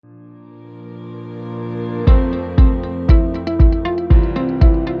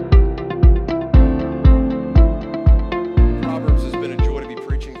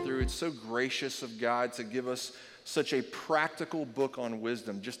gracious of God to give us such a practical book on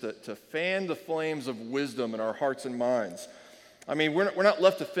wisdom, just to fan the flames of wisdom in our hearts and minds. I mean, we're not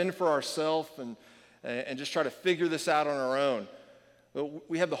left to fend for ourselves and just try to figure this out on our own. But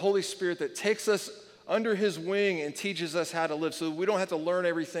we have the Holy Spirit that takes us under his wing and teaches us how to live so that we don't have to learn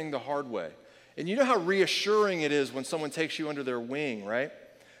everything the hard way. And you know how reassuring it is when someone takes you under their wing, right?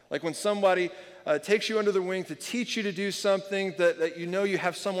 Like when somebody takes you under their wing to teach you to do something that you know you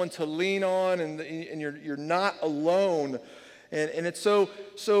have someone to lean on and you're not alone. And it's so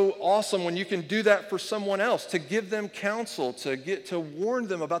awesome when you can do that for someone else, to give them counsel, to warn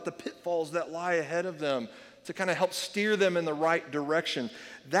them about the pitfalls that lie ahead of them, to kind of help steer them in the right direction.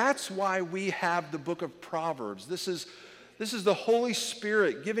 That's why we have the book of Proverbs. This is the Holy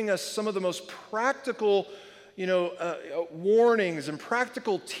Spirit giving us some of the most practical warnings and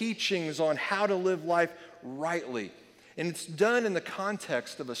practical teachings on how to live life rightly. And it's done in the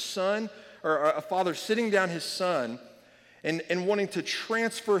context of a son or a father sitting down his son and wanting to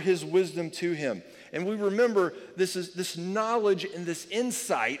transfer his wisdom to him. And we remember this knowledge and this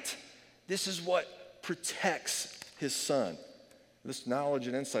insight, this is what protects his son. This knowledge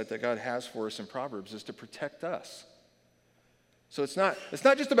and insight that God has for us in Proverbs is to protect us. So it's not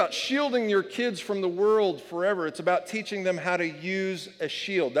just about shielding your kids from the world forever. It's about teaching them how to use a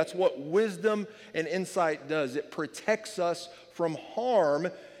shield. That's what wisdom and insight does. It protects us from harm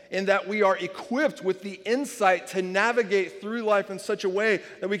in that we are equipped with the insight to navigate through life in such a way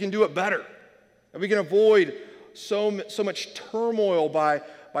that we can do it better. And we can avoid so much turmoil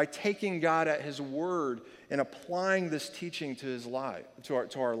by taking God at his word and applying this teaching to his life,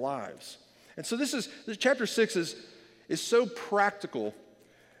 to our lives. And so this chapter 6 is so practical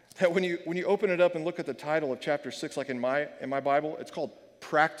that when you open it up and look at the title of chapter 6, like in my Bible, it's called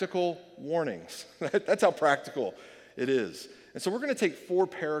Practical Warnings. That's how practical it is. And so we're going to take 4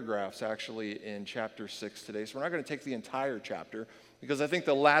 paragraphs actually in chapter 6 today. So we're not going to take the entire chapter because I think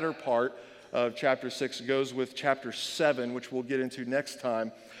the latter part of chapter 6 goes with chapter 7, which we'll get into next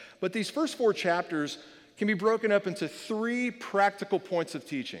time. But these first 4 chapters can be broken up into 3 practical points of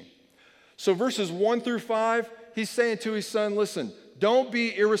teaching. So verses 1 through 5, he's saying to his son, listen, don't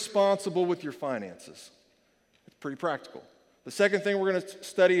be irresponsible with your finances. It's pretty practical. The second thing we're going to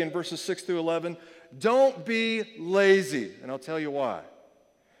study in verses 6 through 11, don't be lazy, and I'll tell you why.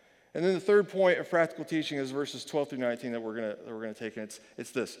 And then the third point of practical teaching is verses 12 through 19 that we're going to take, and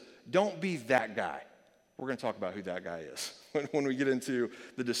it's this. Don't be that guy. We're going to talk about who that guy is when we get into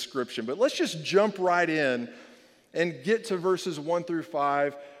the description. But let's just jump right in and get to verses 1 through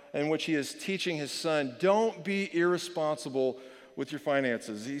 5, in which he is teaching his son, don't be irresponsible with your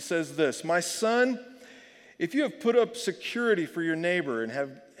finances. He says this, my son, if you have put up security for your neighbor and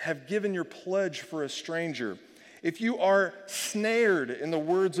have given your pledge for a stranger, if you are snared in the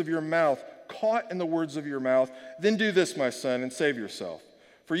words of your mouth, caught in the words of your mouth, then do this, my son, and save yourself.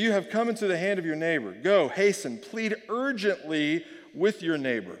 For you have come into the hand of your neighbor. Go, hasten, plead urgently with your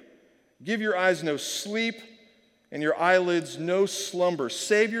neighbor. Give your eyes no sleep and your eyelids no slumber.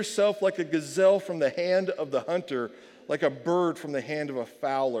 Save yourself like a gazelle from the hand of the hunter, like a bird from the hand of a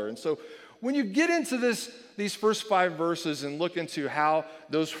fowler. And so when you get into these first 5 verses and look into how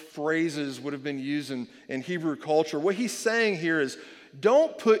those phrases would have been used in Hebrew culture, what he's saying here is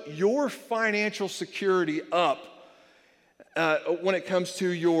don't put your financial security up when it comes to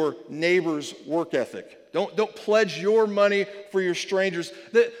your neighbor's work ethic. Don't pledge your money for your strangers.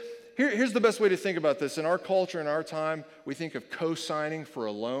 Here's the best way to think about this. In our culture, in our time, we think of co-signing for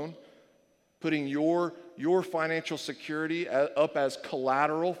a loan, putting your financial security up as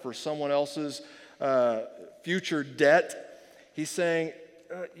collateral for someone else's future debt. He's saying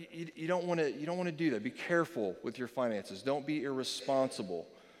you don't want to do that. Be careful with your finances. Don't be irresponsible.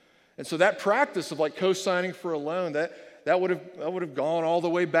 And so that practice of like co-signing for a loan, that would have gone all the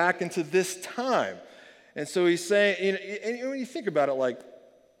way back into this time. And so he's saying, and when you think about it, like,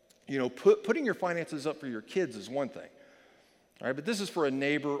 putting your finances up for your kids is one thing, all right? But this is for a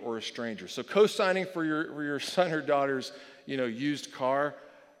neighbor or a stranger. So co-signing for your son or daughter's, used car,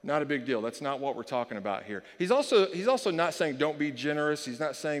 not a big deal. That's not what we're talking about here. He's also not saying don't be generous. He's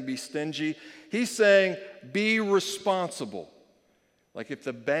not saying be stingy. He's saying be responsible. Like if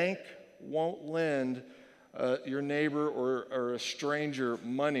the bank won't lend your neighbor or a stranger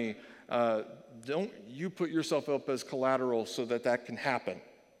money, don't you put yourself up as collateral so that can happen.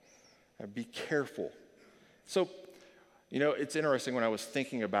 Be careful. So, it's interesting when I was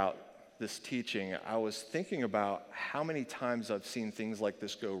thinking about this teaching, I was thinking about how many times I've seen things like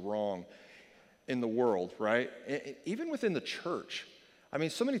this go wrong in the world, right? Even within the church. I mean,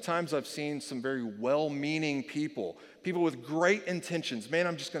 so many times I've seen some very well-meaning people with great intentions. Man,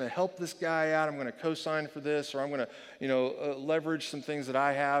 I'm just going to help this guy out. I'm going to co-sign for this, or I'm going to, leverage some things that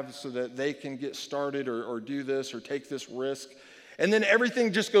I have so that they can get started or do this or take this risk. And then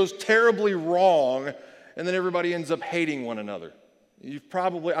everything just goes terribly wrong, and then everybody ends up hating one another. You've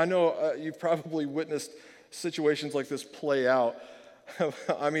probably witnessed situations like this play out.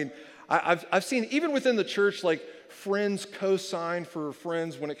 I mean, I've seen even within the church, like friends co-sign for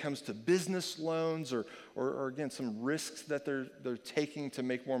friends when it comes to business loans or again, some risks that they're taking to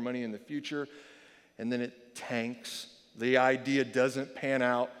make more money in the future. And then it tanks. The idea doesn't pan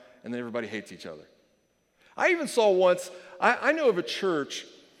out, and then everybody hates each other. I even saw once, I know of a church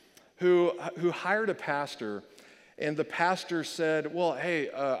who hired a pastor, and the pastor said, well, hey,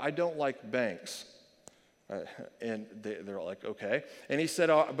 I don't like banks. And they're like, okay. And he said,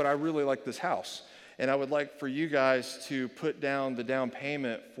 but I really like this house. And I would like for you guys to put down the down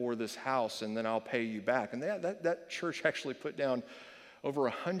payment for this house, and then I'll pay you back. And that church actually put down over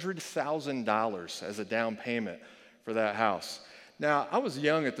 $100,000 as a down payment for that house. Now, I was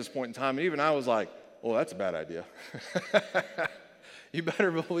young at this point in time, and even I was like, oh, that's a bad idea. You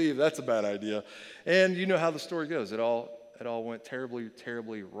better believe that's a bad idea. And you know how the story goes. It all went terribly,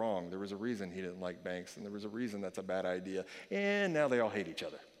 terribly wrong. There was a reason he didn't like banks, and there was a reason that's a bad idea. And now they all hate each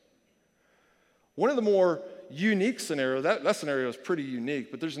other. One of the more unique scenarios, that scenario is pretty unique,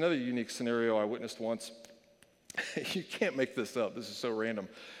 but there's another unique scenario I witnessed once. You can't make this up. This is so random.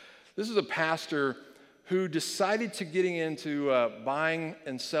 This is a pastor who decided to getting into buying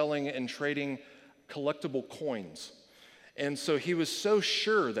and selling and trading collectible coins. And so he was so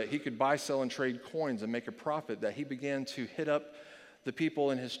sure that he could buy, sell, and trade coins and make a profit that he began to hit up the people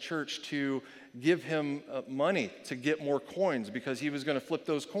in his church to give him money to get more coins because he was going to flip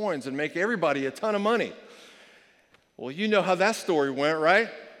those coins and make everybody a ton of money. Well, you know how that story went, right?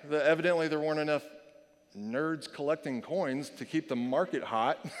 Evidently there weren't enough nerds collecting coins to keep the market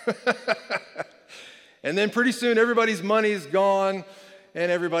hot. And then pretty soon everybody's money's gone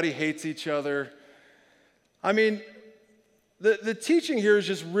and everybody hates each other. I mean, the teaching here is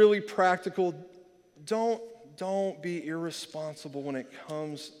just really practical. Don't be irresponsible when it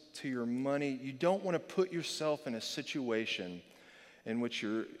comes to your money. You don't want to put yourself in a situation in which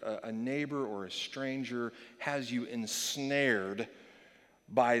a neighbor or a stranger has you ensnared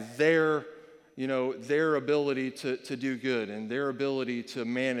by their ability to do good and their ability to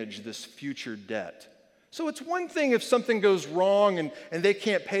manage this future debt. So it's one thing if something goes wrong and they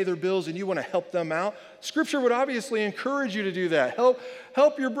can't pay their bills and you want to help them out. Scripture would obviously encourage you to do that.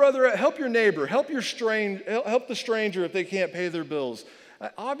 Help your brother, help your neighbor, help the stranger if they can't pay their bills.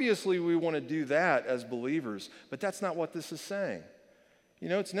 Obviously, we want to do that as believers, but that's not what this is saying.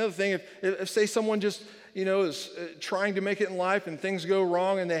 It's another thing if say someone just, is trying to make it in life and things go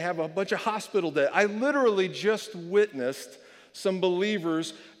wrong and they have a bunch of hospital debt. I literally just witnessed some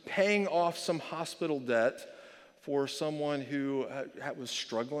believers paying off some hospital debt for someone who was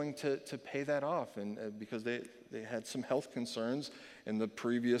struggling to pay that off, and because they had some health concerns in the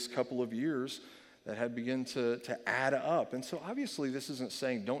previous couple of years that had begun to add up. And so obviously this isn't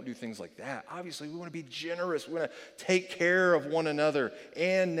saying don't do things like that. Obviously we want to be generous. We want to take care of one another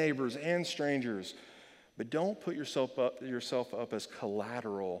and neighbors and strangers. But don't put yourself up as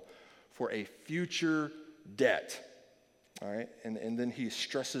collateral for a future debt. All right, and then he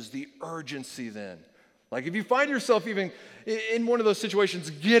stresses the urgency then. Like if you find yourself even in one of those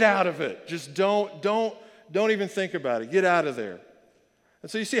situations, get out of it. Just don't even think about it. Get out of there. And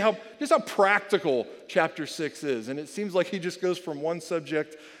so you see how practical chapter 6 is. And it seems like he just goes from one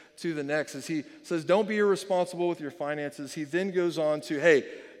subject to the next. As he says, don't be irresponsible with your finances. He then goes on to, hey,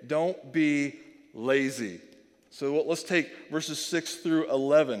 don't be lazy. So let's take verses 6 through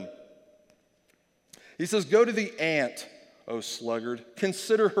 11. He says, go to the ant, O sluggard,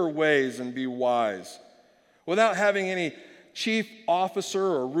 consider her ways and be wise. Without having any chief officer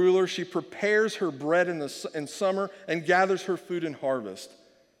or ruler, she prepares her bread in summer and gathers her food in harvest.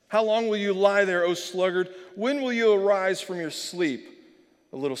 How long will you lie there, O sluggard? When will you arise from your sleep?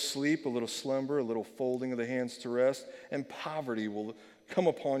 A little slumber, a little folding of the hands to rest, and poverty will come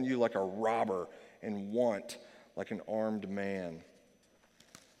upon you like a robber, and want like an armed man.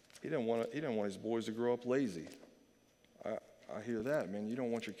 He didn't want his boys to grow up lazy. I hear that, man. You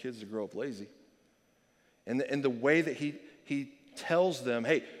don't want your kids to grow up lazy. And the way that he tells them,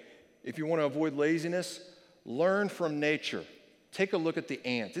 hey, if you want to avoid laziness, learn from nature. Take a look at the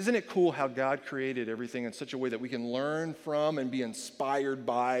ant. Isn't it cool how God created everything in such a way that we can learn from and be inspired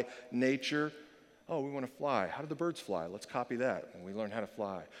by nature? Oh, we want to fly. How do the birds fly? Let's copy that, and we learn how to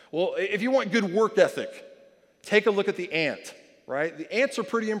fly. Well, if you want good work ethic, take a look at the ant. right? The ants are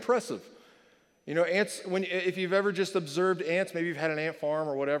pretty impressive. You know, ants, if you've ever just observed ants, maybe you've had an ant farm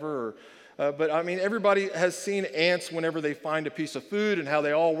or whatever, but I mean, everybody has seen ants whenever they find a piece of food and how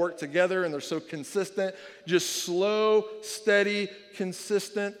they all work together and they're so consistent, just slow, steady,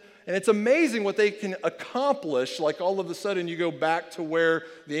 consistent. And it's amazing what they can accomplish. Like all of a sudden you go back to where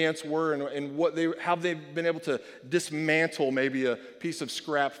the ants were and how they've been able to dismantle maybe a piece of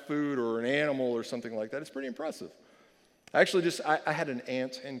scrap food or an animal or something like that. It's pretty impressive. Actually, I had an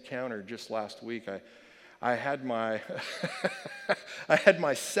ant encounter just last week. I had my I had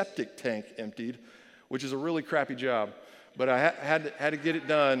my septic tank emptied, which is a really crappy job, but I had to get it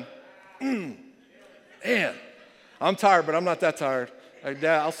done. Man, I'm tired, but I'm not that tired.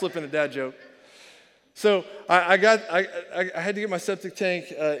 I'll slip in a dad joke. So I had to get my septic tank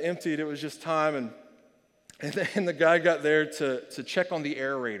emptied. It was just time, and the guy got there to check on the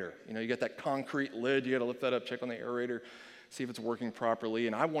aerator. You know, you got that concrete lid. You got to lift that up, check on the aerator, see if it's working properly.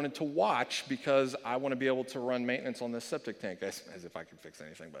 And I wanted to watch because I want to be able to run maintenance on this septic tank, as if I could fix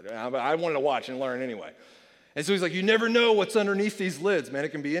anything. But I wanted to watch and learn anyway. And so he's like, you never know what's underneath these lids, man. It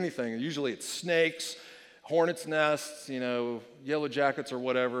can be anything. And usually it's snakes, hornets' nests, you know, yellow jackets or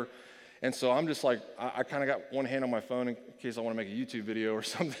whatever. And so I'm just like, I kind of got one hand on my phone in case I want to make a YouTube video or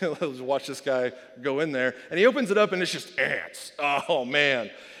something. Let's watch this guy go in there. And he opens it up and it's just ants. Oh,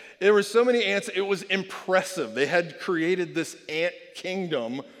 man. There were so many ants. It was impressive. They had created this ant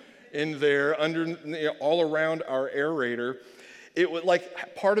kingdom in there all around our aerator. It was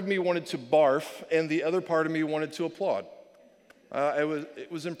like part of me wanted to barf and the other part of me wanted to applaud.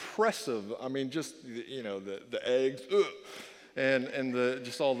 It was impressive. I mean, just, you know, the eggs, and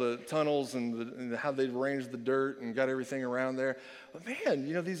just all the tunnels and how they arranged the dirt and got everything around there. But man,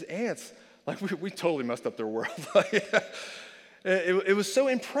 you know, these ants, like we totally messed up their world. It was so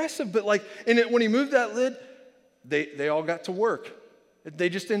impressive, but like, when he moved that lid, they all got to work. They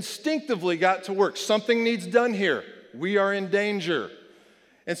just instinctively got to work. Something needs done here. We are in danger.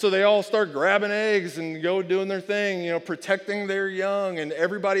 And so they all start grabbing eggs and go doing their thing, you know, protecting their young, and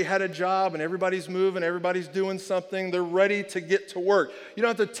everybody had a job, and everybody's moving, everybody's doing something. They're ready to get to work. You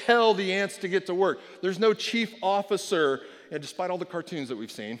don't have to tell the ants to get to work. There's no chief officer, and despite all the cartoons that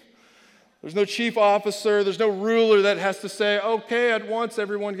we've seen, there's no chief officer, there's no ruler that has to say, okay, at once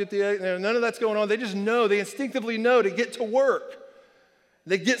everyone get the egg. None of that's going on. They just know, they instinctively know to get to work.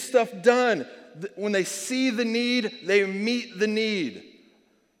 They get stuff done. When they see the need, they meet the need.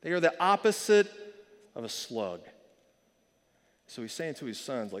 They are the opposite of a slug. So he's saying to his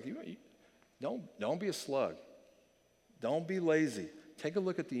sons, like, don't be a slug. Don't be lazy. Take a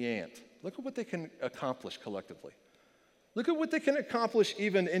look at the ant. Look at what they can accomplish collectively. Look at what they can accomplish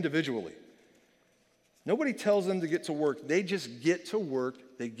even individually. Nobody tells them to get to work. They just get to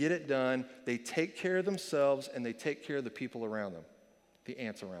work. They get it done. They take care of themselves, and they take care of the people around them, the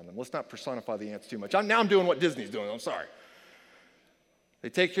ants around them. Let's not personify the ants too much. Now I'm doing what Disney's doing. I'm sorry. They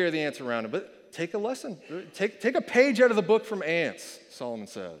take care of the ants around them. But take a lesson. Take a page out of the book from ants, Solomon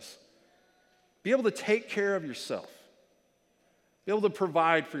says. Be able to take care of yourself. Be able to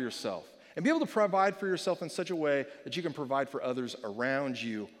provide for yourself. And be able to provide for yourself in such a way that you can provide for others around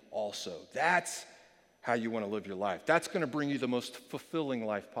you also. That's how you want to live your life. That's going to bring you the most fulfilling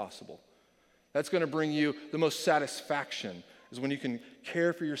life possible. That's going to bring you the most satisfaction, is when you can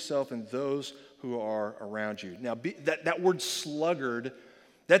care for yourself and those who are around you. Now, that word sluggard,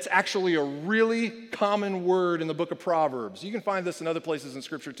 that's actually a really common word in the book of Proverbs. You can find this in other places in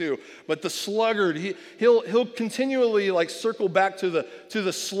Scripture too. But the sluggard, he'll continually like circle back to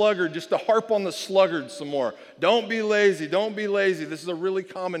the sluggard, just to harp on the sluggard some more. Don't be lazy. Don't be lazy. This is a really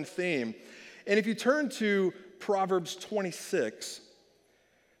common theme. And if you turn to Proverbs 26,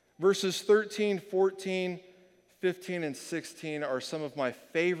 verses 13, 14, 15, and 16 are some of my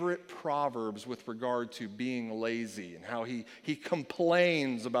favorite proverbs with regard to being lazy and how he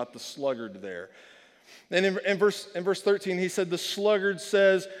complains about the sluggard there. And in verse 13, he said, the sluggard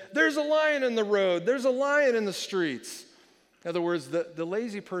says, there's a lion in the road, there's a lion in the streets. In other words, the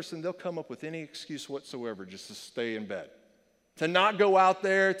lazy person, they'll come up with any excuse whatsoever just to stay in bed, to not go out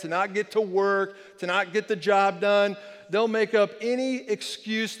there, to not get to work, to not get the job done. They'll make up any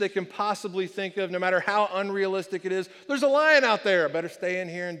excuse they can possibly think of, no matter how unrealistic it is. There's a lion out there. I better stay in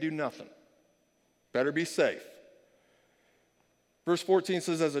here and do nothing. Better be safe. Verse 14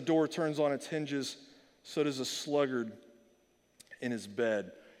 says, as a door turns on its hinges, so does a sluggard in his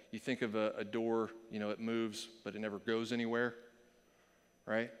bed. You think of a door, you know, it moves, but it never goes anywhere,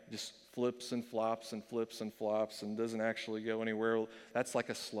 right? Just flips and flops and flips and flops and doesn't actually go anywhere. That's like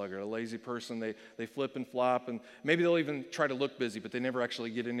a sluggard, a lazy person. They flip and flop, and maybe they'll even try to look busy, but they never actually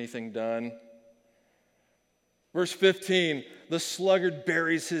get anything done. Verse 15, the sluggard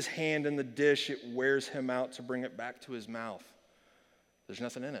buries his hand in the dish. It wears him out to bring it back to his mouth. There's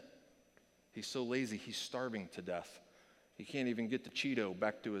nothing in it. He's so lazy, he's starving to death. He can't even get the Cheeto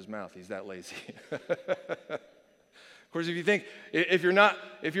back to his mouth. He's that lazy. Of course, if you think, if you're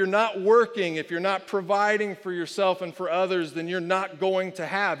not working, if you're not providing for yourself and for others, then you're not going to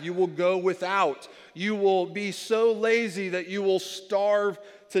have. You will go without. You will be so lazy that you will starve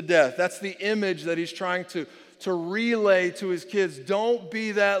to death. That's the image that he's trying to relay to his kids. Don't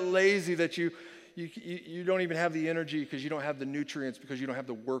be that lazy that you don't even have the energy because you don't have the nutrients, because you don't have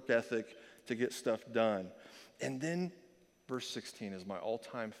the work ethic to get stuff done. And then verse 16 is my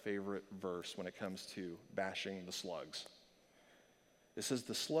all-time favorite verse when it comes to bashing the slugs. It says,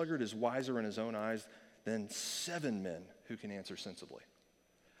 the sluggard is wiser in his own eyes than 7 men who can answer sensibly.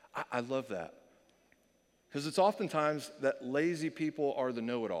 I love that. Because it's oftentimes that lazy people are the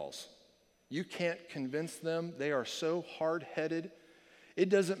know-it-alls. You can't convince them. They are so hard-headed. It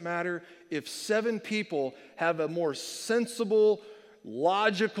doesn't matter if 7 people have a more sensible,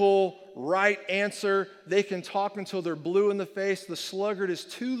 logical, right answer. They can talk until they're blue in the face. The sluggard is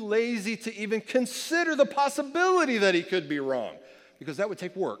too lazy to even consider the possibility that he could be wrong, because that would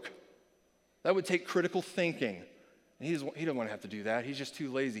take work. That would take critical thinking. And he doesn't want to have to do that. He's just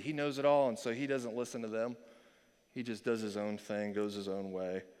too lazy. He knows it all, and so he doesn't listen to them. He just does his own thing, goes his own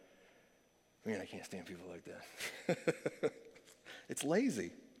way. Man, I can't stand people like that. It's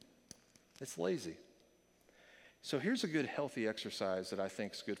lazy. It's lazy. So here's a good healthy exercise that I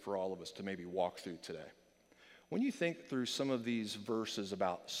think is good for all of us to maybe walk through today. When you think through some of these verses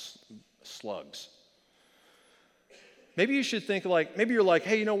about slugs, maybe you should think maybe you're like,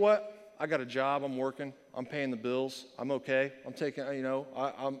 hey, you know what? I got a job, I'm working, I'm paying the bills, I'm okay, I'm taking,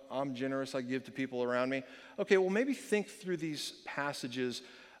 I'm generous, I give to people around me. Okay, well, maybe think through these passages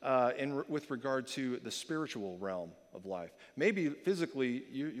with regard to the spiritual realm of life. Maybe physically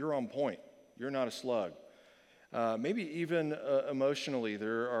you're on point, you're not a slug. Maybe even emotionally,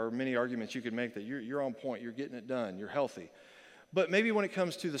 there are many arguments you could make that you're on point, you're getting it done, you're healthy. But maybe when it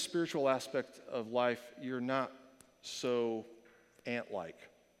comes to the spiritual aspect of life, you're not so ant-like.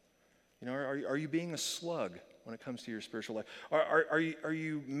 Are you being a slug when it comes to your spiritual life? Are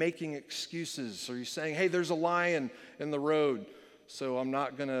you making excuses? Are you saying, hey, there's a lion in the road, so I'm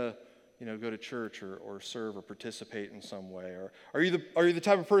not going to go to church or serve or participate in some way? Or are you the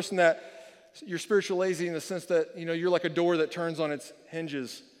type of person that you're spiritual lazy in the sense that, you're like a door that turns on its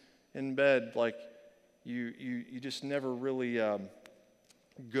hinges in bed, like you just never really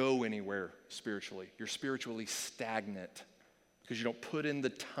go anywhere spiritually. You're spiritually stagnant because you don't put in the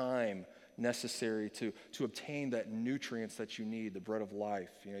time necessary to obtain that nutrients that you need, the bread of life.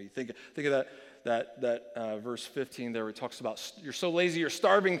 You think of that verse 15 there where it talks about you're so lazy you're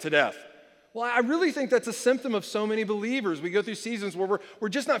starving to death. Well, I really think that's a symptom of so many believers. We go through seasons where we're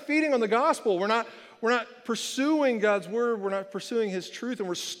just not feeding on the gospel. We're not pursuing God's word. We're not pursuing his truth, and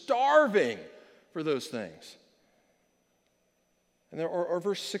we're starving for those things. And or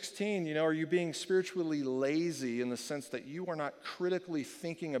verse 16, are you being spiritually lazy in the sense that you are not critically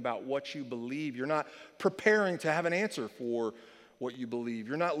thinking about what you believe? You're not preparing to have an answer for what you believe.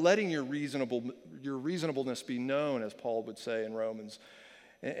 You're not letting your reasonableness be known, as Paul would say in Romans.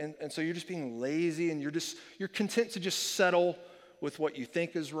 And so you're just being lazy, and you're content to just settle with what you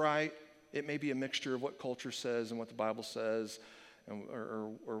think is right. It may be a mixture of what culture says and what the Bible says,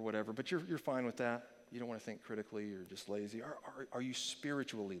 or whatever. But you're fine with that. You don't want to think critically. You're just lazy. Are you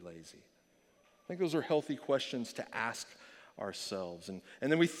spiritually lazy? I think those are healthy questions to ask ourselves. And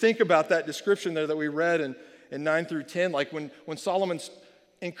then we think about that description there that we read in 9 through 10, like when Solomon's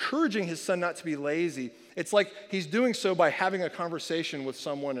encouraging his son not to be lazy, it's like he's doing so by having a conversation with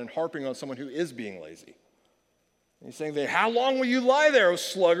someone and harping on someone who is being lazy. And he's saying, how long will you lie there, O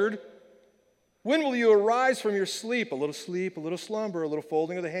sluggard? When will you arise from your sleep? A little slumber, a little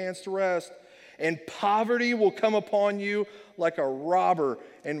folding of the hands to rest. And poverty will come upon you like a robber,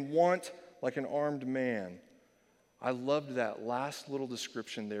 and want like an armed man. I loved that last little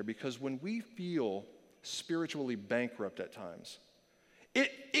description there, because when we feel spiritually bankrupt at times,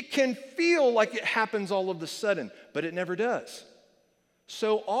 it can feel like it happens all of a sudden, but it never does.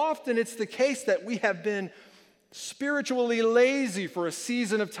 So often it's the case that we have been spiritually lazy for a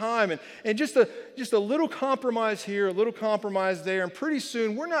season of time, and just a little compromise here, a little compromise there, and pretty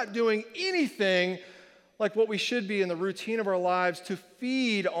soon we're not doing anything like what we should be in the routine of our lives to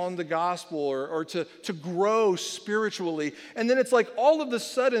feed on the gospel or to grow spiritually. And then it's like all of a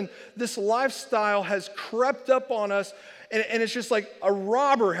sudden this lifestyle has crept up on us, and it's just like a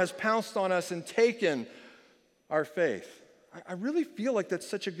robber has pounced on us and taken our faith. I really feel like that's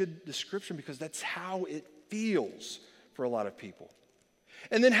such a good description because that's how it feels for a lot of people.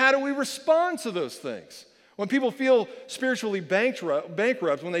 And then how do we respond to those things? When people feel spiritually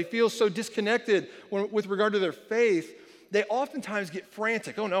bankrupt, when they feel so disconnected with regard to their faith, they oftentimes get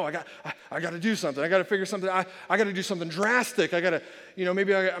frantic. Oh no, I got to do something. I got to figure something. I got to do something drastic. I got to,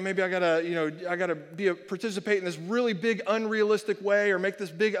 maybe I got to, participate in this really big unrealistic way, or make this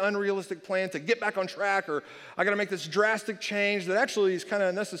big unrealistic plan to get back on track, or I got to make this drastic change that actually is kind of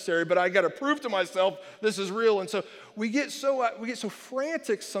unnecessary, but I got to prove to myself this is real. And so we get so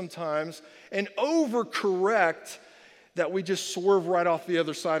frantic sometimes and overcorrect that we just swerve right off the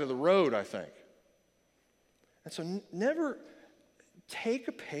other side of the road, I think. And so never take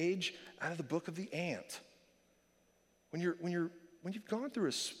a page out of the book of the ant. When you've gone through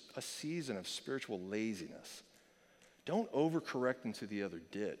a season of spiritual laziness, don't overcorrect into the other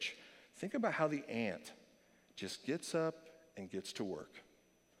ditch. Think about how the ant just gets up and gets to work.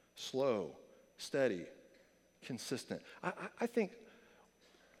 Slow, steady, consistent. I think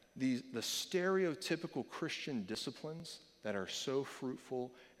the stereotypical Christian disciplines that are so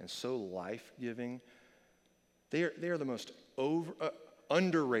fruitful and so life-giving, they are the most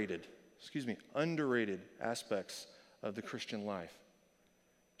underrated aspects of the Christian life.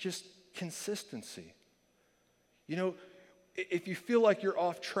 Just consistency. If you feel like you're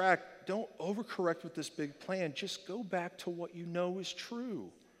off track, don't overcorrect with this big plan. Just go back to what you know is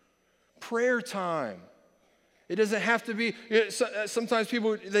true. Prayer time. It doesn't have to be, sometimes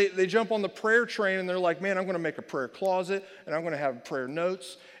people, they jump on the prayer train and they're like, man, I'm going to make a prayer closet, and I'm going to have prayer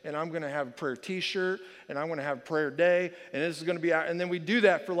notes, and I'm going to have a prayer t-shirt, and I'm going to have a prayer day, and this is going to be out. And then we do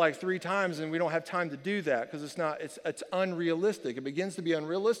that for like 3 times, and we don't have time to do that because it's unrealistic. It begins to be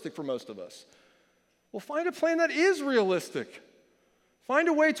unrealistic for most of us. Well, find a plan that is realistic. Find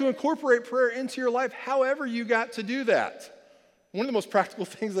a way to incorporate prayer into your life however you got to do that. One of the most practical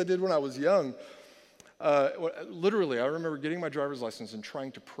things I did when I was young, literally, I remember getting my driver's license and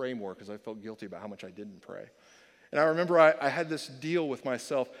trying to pray more because I felt guilty about how much I didn't pray. And I remember I had this deal with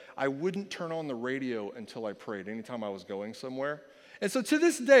myself. I wouldn't turn on the radio until I prayed, anytime I was going somewhere. And so to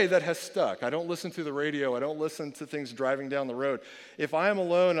this day, that has stuck. I don't listen to the radio. I don't listen to things driving down the road. If I am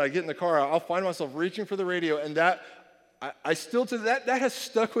alone and I get in the car, I'll find myself reaching for the radio, and that has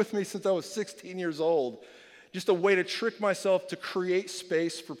stuck with me since I was 16 years old. Just a way to trick myself to create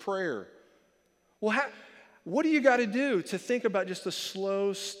space for prayer. Well, what do you got to do to think about just a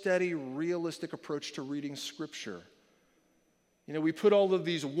slow, steady, realistic approach to reading Scripture? We put all of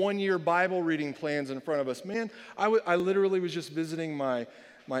these one-year Bible reading plans in front of us. Man, I literally was just visiting my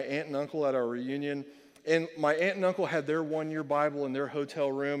aunt and uncle at our reunion, and my aunt and uncle had their one-year Bible in their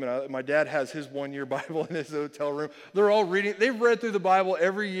hotel room, and my dad has his one-year Bible in his hotel room. They're all reading. They've read through the Bible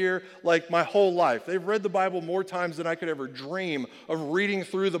every year, like my whole life. They've read the Bible more times than I could ever dream of reading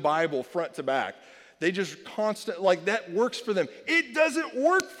through the Bible front to back. They just that works for them. It doesn't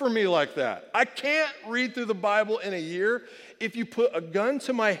work for me like that. I can't read through the Bible in a year. If you put a gun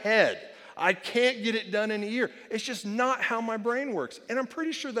to my head, I can't get it done in a year. It's just not how my brain works, and I'm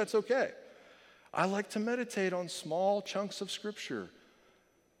pretty sure that's okay. I like to meditate on small chunks of Scripture.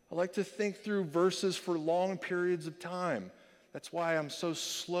 I like to think through verses for long periods of time. That's why I'm so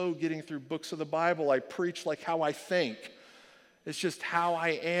slow getting through books of the Bible. I preach like how I think. It's just how I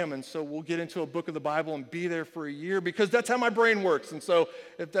am, and so we'll get into a book of the Bible and be there for a year because that's how my brain works. And so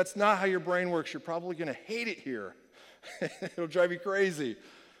if that's not how your brain works, you're probably going to hate it here. It'll drive you crazy.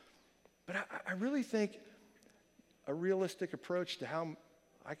 But I really think a realistic approach to how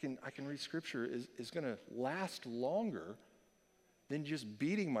I can read Scripture is going to last longer than just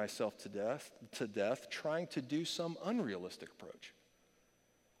beating myself to death trying to do some unrealistic approach.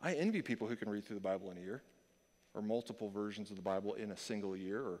 I envy people who can read through the Bible in a year, or multiple versions of the Bible in a single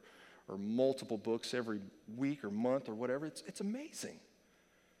year, or multiple books every week or month or whatever. It's amazing.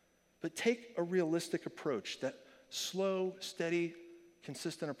 But take a realistic approach, that slow, steady,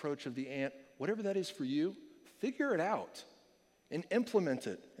 consistent approach of the ant, whatever that is for you, figure it out and implement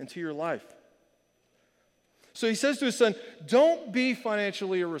it into your life. So he says to his son, don't be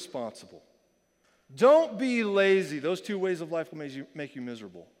financially irresponsible. Don't be lazy. Those 2 ways of life will make you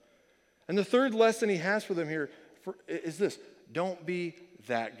miserable. And the third lesson he has for them here is this: don't be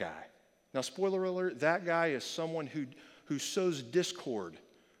that guy. Now, spoiler alert, that guy is someone who sows discord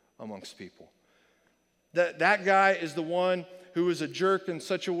amongst people. That guy is the one who is a jerk in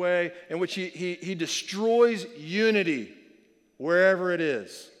such a way in which he destroys unity wherever it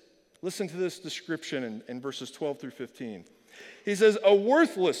is. Listen to this description in verses 12 through 15. He says, a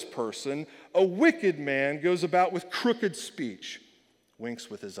worthless person, a wicked man, goes about with crooked speech, winks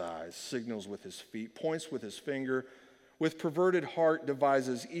with his eyes, signals with his feet, points with his finger, with perverted heart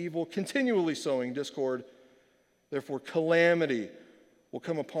devises evil, continually sowing discord. Therefore, calamity will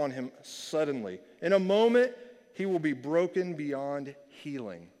come upon him suddenly. In a moment, he will be broken beyond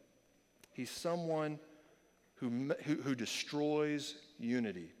healing. He's someone who destroys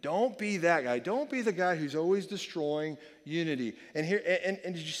unity. Don't be that guy. Don't be the guy who's always destroying unity. And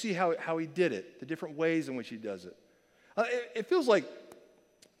did you see how he did it? The different ways in which he does it. It feels like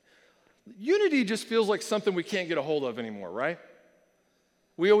unity just feels like something we can't get a hold of anymore, right?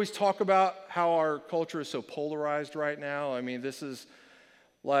 We always talk about how our culture is so polarized right now. I mean, this is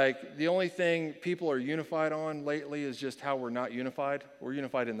like the only thing people are unified on lately is just how we're not unified. We're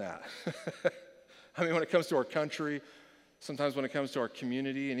unified in that. I mean, when it comes to our country, sometimes when it comes to our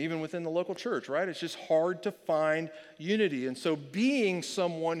community, and even within the local church, right? It's just hard to find unity. And so being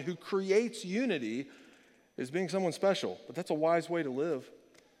someone who creates unity is being someone special. But that's a wise way to live.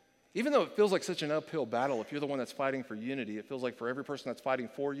 Even though it feels like such an uphill battle, if you're the one that's fighting for unity, it feels like for every person that's fighting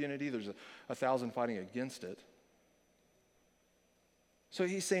for unity, there's 1,000 fighting against it. So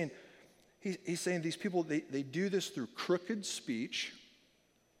he's saying these people, they do this through crooked speech,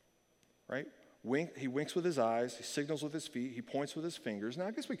 right? He winks with his eyes, he signals with his feet, he points with his fingers. Now,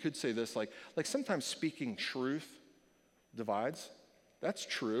 I guess we could say this, like sometimes speaking truth divides. That's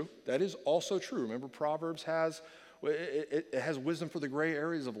true. That is also true. Remember, Proverbs has wisdom for the gray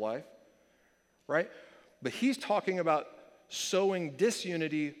areas of life, right? But he's talking about sowing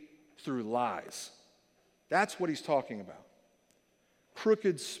disunity through lies. That's what he's talking about.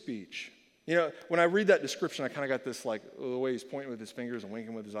 Crooked speech. You know, when I read that description, I kind of got this, like, the way he's pointing with his fingers and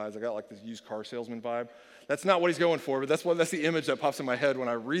winking with his eyes, I got like this used car salesman vibe. That's not what he's going for, but that's the image that pops in my head when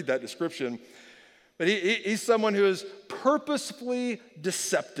I read that description. But he's someone who is purposefully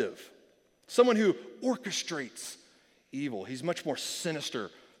deceptive, someone who orchestrates evil. He's much more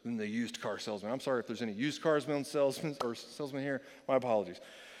sinister than the used car salesman. I'm sorry if there's any used car salesmen here. My apologies.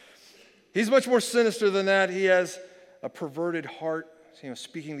 He's much more sinister than that. He has a perverted heart,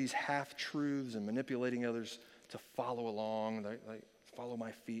 speaking these half-truths and manipulating others to follow along, like follow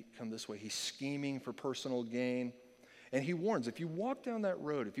my feet, come this way. He's scheming for personal gain. And he warns, if you walk down that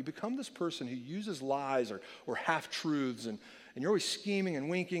road, if you become this person who uses lies or half-truths, and you're always scheming and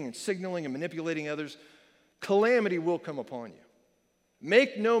winking and signaling and manipulating others, calamity will come upon you.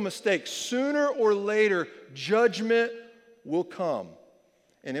 Make no mistake, sooner or later, judgment will come,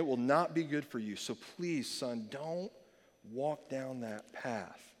 and it will not be good for you. So please, son, don't walk down that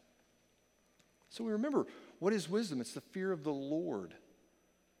path. So we remember, what is wisdom? It's the fear of the Lord.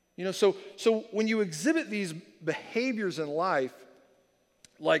 So when you exhibit these behaviors in life,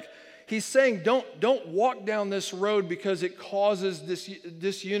 like he's saying, don't walk down this road because it causes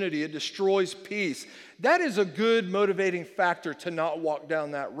disunity, it destroys peace. That is a good motivating factor to not walk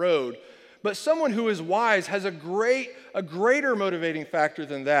down that road. But someone who is wise has a greater motivating factor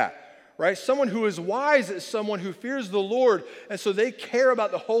than that. Right? Someone who is wise is someone who fears the Lord, and so they care about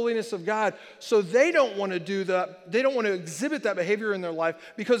the holiness of God, so they don't want to do that. They don't want to exhibit that behavior in their life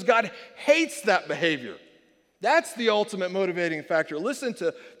because God hates that behavior. That's the ultimate motivating factor. Listen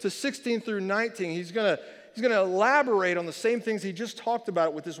to 16 through 19. He's going to elaborate on the same things he just talked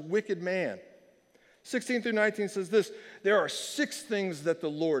about with this wicked man. 16 through 19 says this: there are 6 things that the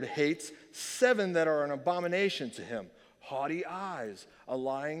Lord hates, 7 that are an abomination to him. Haughty eyes, a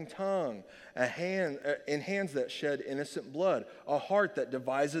lying tongue, hands that shed innocent blood, a heart that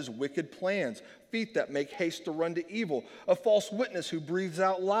devises wicked plans, feet that make haste to run to evil, a false witness who breathes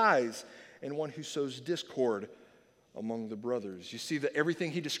out lies, and one who sows discord among the brothers. You see that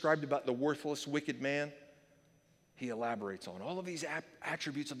everything he described about the worthless, wicked man, he elaborates on. All of these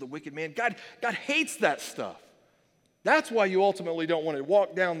attributes of the wicked man, God hates that stuff. That's why you ultimately don't want to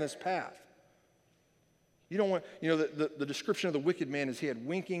walk down this path. You don't want, the description of the wicked man is he had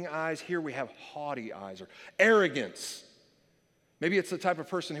winking eyes. Here we have haughty eyes or arrogance. Maybe it's the type of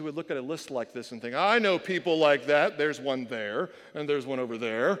person who would look at a list like this and think, I know people like that. There's one there, and there's one over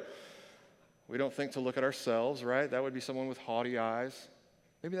there. We don't think to look at ourselves, right? That would be someone with haughty eyes.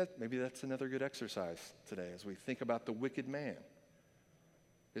 Maybe that's another good exercise today as we think about the wicked man.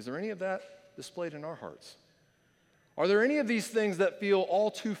 Is there any of that displayed in our hearts? Are there any of these things that feel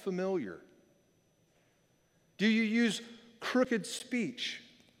all too familiar? Do you use crooked speech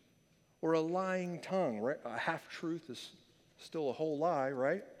or a lying tongue, right? A half-truth is still a whole lie,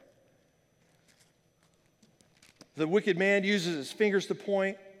 right? The wicked man uses his fingers to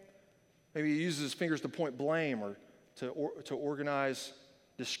point. Maybe he uses his fingers to point blame or to organize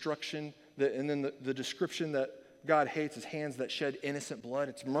destruction. And then the description that God hates is hands that shed innocent blood.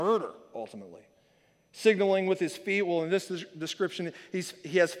 It's murder, ultimately. Signaling with his feet. Well, in this description,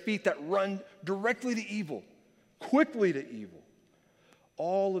 he has feet that run directly to evil. quickly to evil.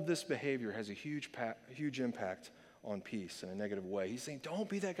 All of this behavior has a huge impact on peace in a negative way. He's saying, don't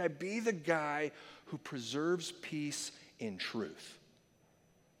be that guy. Be the guy who preserves peace in truth.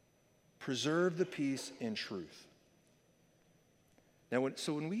 Preserve the peace in truth. Now,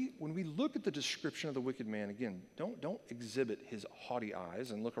 when we look at the description of the wicked man, again, don't exhibit his haughty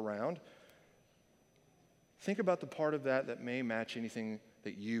eyes and look around. Think about the part of that may match anything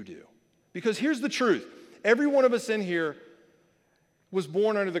that you do. Because here's the truth. Every one of us in here was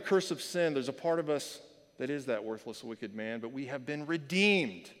born under the curse of sin. There's a part of us that is that worthless, wicked man, but we have been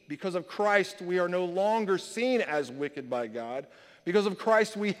redeemed. Because of Christ, we are no longer seen as wicked by God. Because of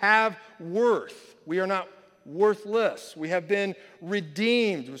Christ, we have worth. We are not worthless. We have been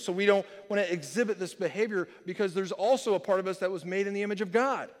redeemed. So we don't want to exhibit this behavior because there's also a part of us that was made in the image of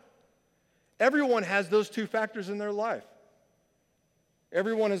God. Everyone has those two factors in their life.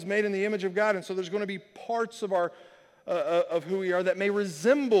 Everyone is made in the image of God, and so there's going to be parts of of who we are that may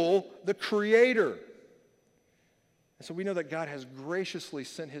resemble the Creator. And so we know that God has graciously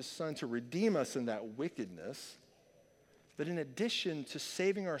sent His Son to redeem us in that wickedness. But in addition to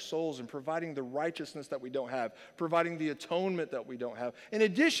saving our souls and providing the righteousness that we don't have, providing the atonement that we don't have, in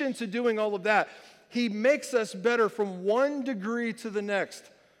addition to doing all of that, He makes us better from one degree to the next.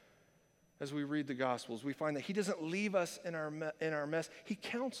 As we read the Gospels, we find that He doesn't leave us in our mess. He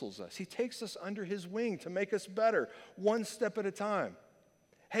counsels us. He takes us under His wing to make us better, one step at a time.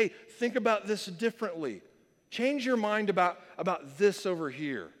 Hey, think about this differently. Change your mind about this over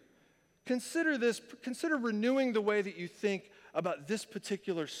here. Consider renewing the way that you think about this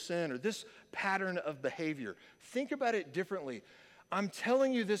particular sin or this pattern of behavior. Think about it differently. I'm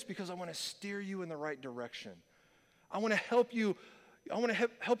telling you this because I want to steer you in the right direction. I want to help you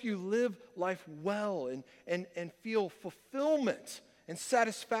live life well and feel fulfillment and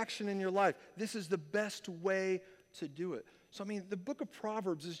satisfaction in your life. This is the best way to do it. So, the book of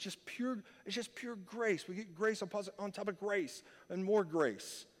Proverbs is just pure grace. We get grace on top of grace and more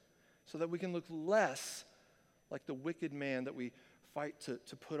grace so that we can look less like the wicked man that we fight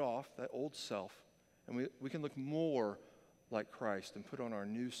to put off, that old self, and we can look more like Christ and put on our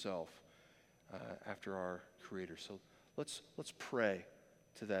new self after our Creator. So let's pray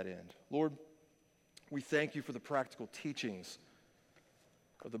to that end. Lord, we thank You for the practical teachings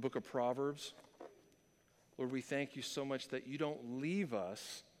of the book of Proverbs. Lord, we thank You so much that You don't leave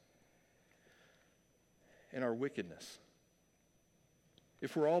us in our wickedness.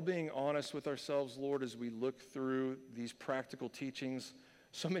 If we're all being honest with ourselves, Lord, as we look through these practical teachings,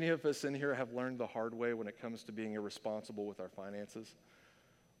 so many of us in here have learned the hard way when it comes to being irresponsible with our finances.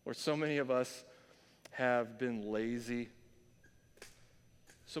 Or so many of us have been lazy.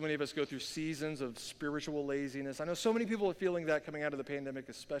 So many of us go through seasons of spiritual laziness. I know so many people are feeling that coming out of the pandemic,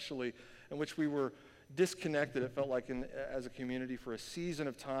 especially, in which we were disconnected, it felt like, as a community for a season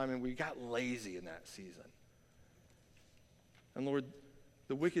of time, and we got lazy in that season. And Lord,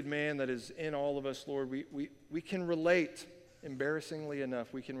 the wicked man that is in all of us, Lord, we can relate, embarrassingly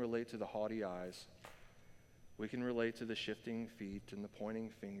enough, we can relate to the haughty eyes. We can relate to the shifting feet and the pointing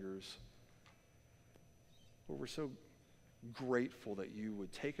fingers. Lord, we're so grateful that You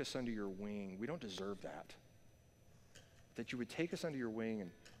would take us under Your wing. We don't deserve that. That You would take us under Your wing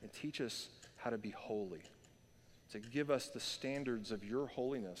and teach us how to be holy. To give us the standards of Your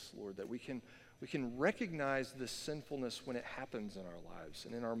holiness, Lord, that we can recognize this sinfulness when it happens in our lives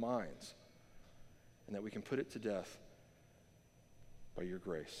and in our minds, and that we can put it to death by Your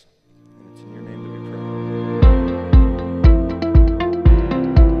grace. And it's in Your name